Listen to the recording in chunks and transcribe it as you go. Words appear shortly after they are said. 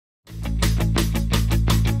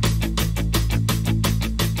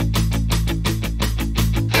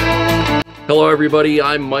Hello, everybody.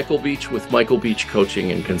 I'm Michael Beach with Michael Beach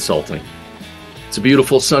Coaching and Consulting. It's a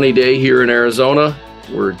beautiful sunny day here in Arizona.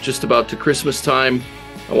 We're just about to Christmas time.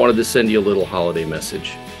 I wanted to send you a little holiday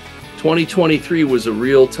message. 2023 was a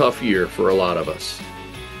real tough year for a lot of us.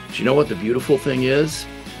 But you know what the beautiful thing is?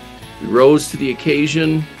 We rose to the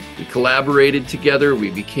occasion, we collaborated together, we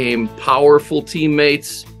became powerful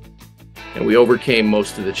teammates, and we overcame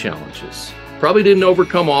most of the challenges. Probably didn't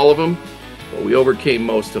overcome all of them, but we overcame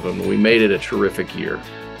most of them, and we made it a terrific year.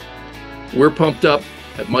 We're pumped up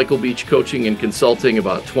at Michael Beach Coaching and Consulting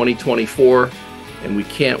about 2024, and we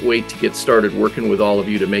can't wait to get started working with all of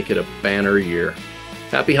you to make it a banner year.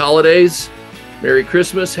 Happy holidays, Merry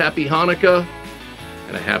Christmas, Happy Hanukkah,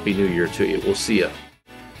 and a Happy New Year to you. We'll see you.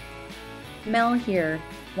 Mel here.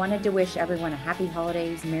 Wanted to wish everyone a happy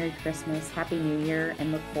holidays, Merry Christmas, Happy New Year,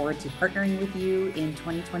 and look forward to partnering with you in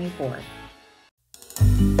 2024.